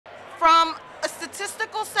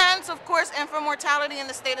statistical sense, of course, infant mortality in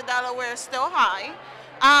the state of Delaware is still high.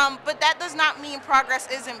 But that does not mean progress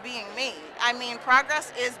isn't being made. I mean,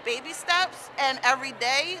 progress is baby steps, and every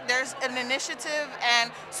day there's an initiative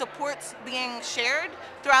and supports being shared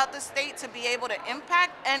throughout the state to be able to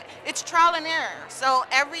impact, and it's trial and error. So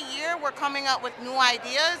every year we're coming up with new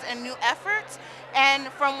ideas and new efforts, and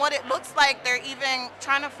from what it looks like, they're even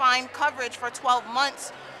trying to find coverage for 12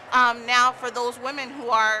 months now for those women who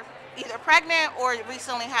are either pregnant or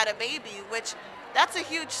recently had a baby, which that's a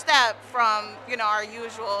huge step from, our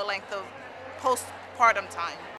usual length of postpartum time.